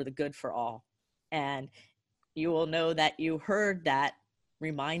privilege for the good for all. And you will know that you heard that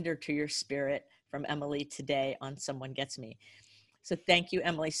reminder to your spirit from Emily today on Someone Gets Me. So thank you,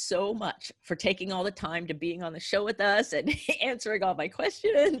 Emily, so much for taking all the time to being on the show with us and answering all my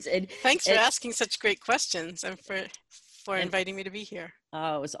questions. And thanks for asking such great questions and for inviting me to be here.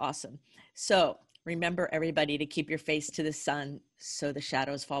 Oh, it was awesome. So remember, everybody, to keep your face to the sun so the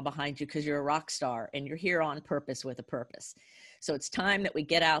shadows fall behind you, because you're a rock star and you're here on purpose with a purpose. So it's time that we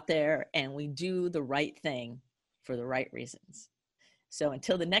get out there and we do the right thing for the right reasons. So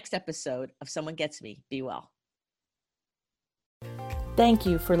until the next episode of Someone Gets Me, be well. Thank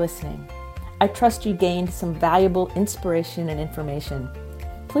you for listening. I trust you gained some valuable inspiration and information.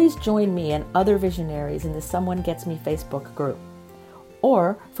 Please join me and other visionaries in the Someone Gets Me Facebook group.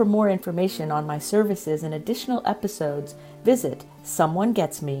 Or for more information on my services and additional episodes, visit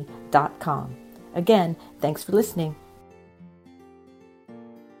someonegetsme.com. Again, thanks for listening.